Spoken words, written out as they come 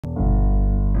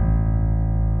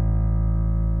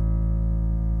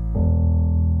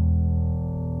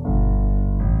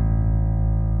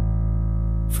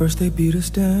First they beat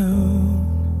us down,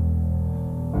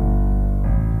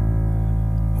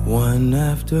 one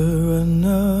after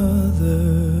another.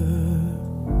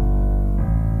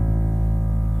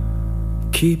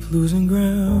 Keep losing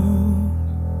ground,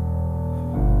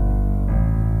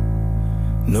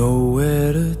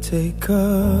 nowhere to take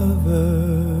cover.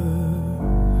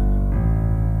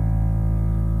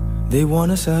 They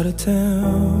want us out of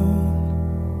town.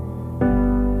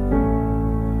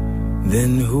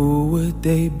 Then who would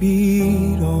they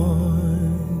beat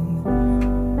on?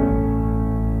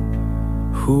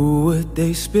 Who would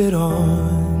they spit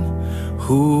on?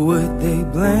 Who would they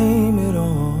blame it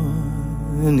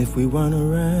on if we weren't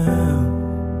around?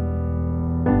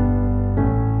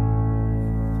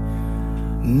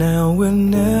 Now we're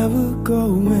never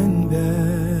going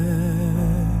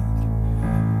back.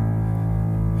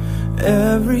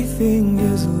 Everything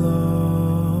is lost,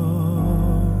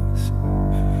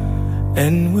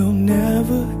 and we'll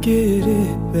never get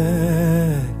it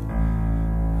back,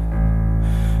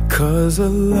 'cause a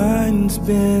line's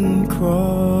been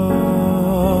crossed.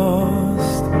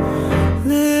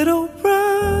 Little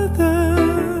brother,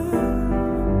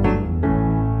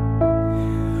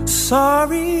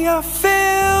 sorry I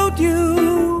failed you.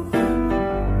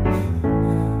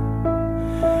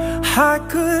 I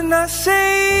could not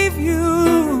save you.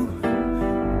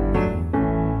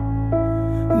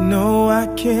 No, I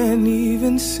can't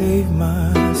even save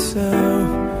myself.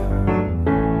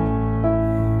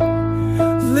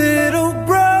 Little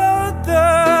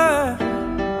brother,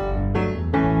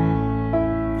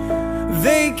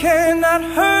 they cannot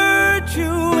hurt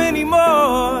you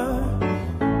anymore,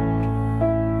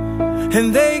 and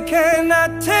they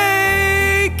cannot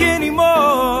take any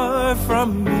more from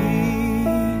me.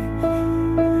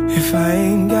 If I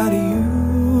ain't got you,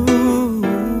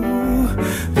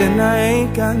 then I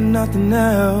ain't got nothing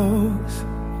else.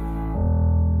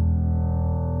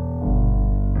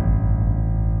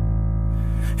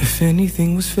 If anything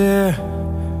was fair,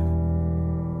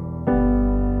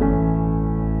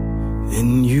 then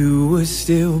you would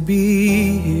still be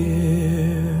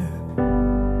here.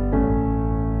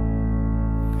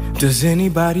 Does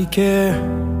anybody care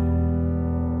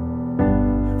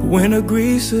when a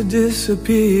greaser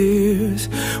disappears?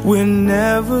 We're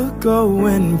never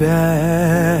going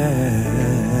back.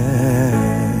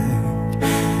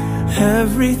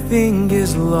 Everything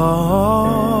is lost,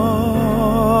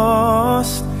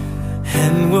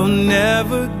 and we'll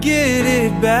never get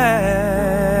it back,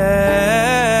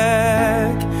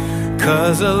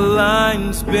 'cause a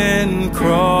line's been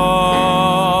crossed.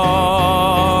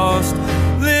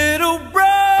 Little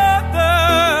brother,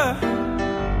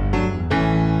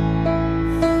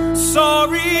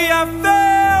 sorry I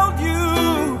failed you.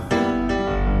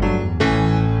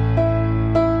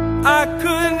 I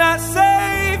could not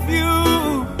save you.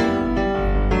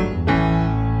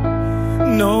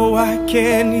 No, I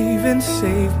can't even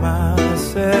save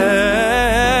myself.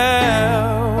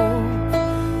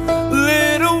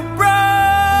 Little brother,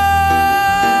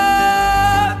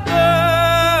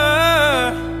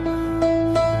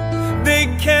 they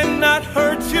cannot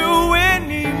hurt you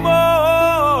anymore,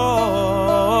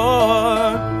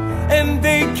 and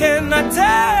they cannot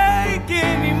take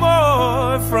any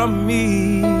more from me.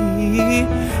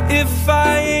 If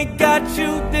I ain't got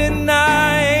you, then I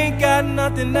ain't got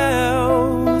nothing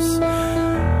else.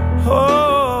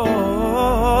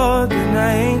 Oh, then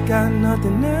I ain't got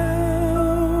nothing else.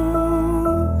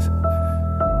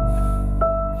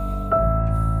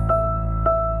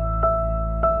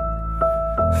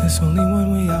 There's only one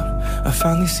way out, I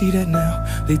finally see that now.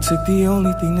 They took the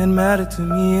only thing that mattered to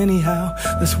me anyhow.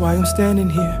 That's why I'm standing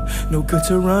here, no good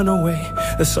to run away.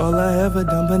 That's all I ever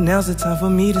done, but now's the time for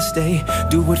me to stay.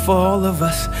 Do it for all of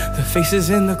us, the faces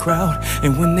in the crowd.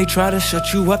 And when they try to shut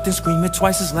you up, then scream it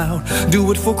twice as loud.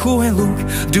 Do it for Cool and Luke,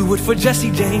 do it for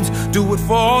Jesse James. Do it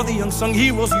for all the unsung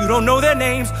heroes, you don't know their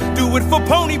names. Do it for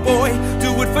Pony Boy, do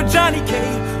it for Johnny K.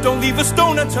 Don't leave a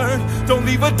stone unturned, don't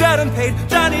leave a debt unpaid.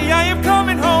 Johnny, I am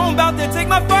coming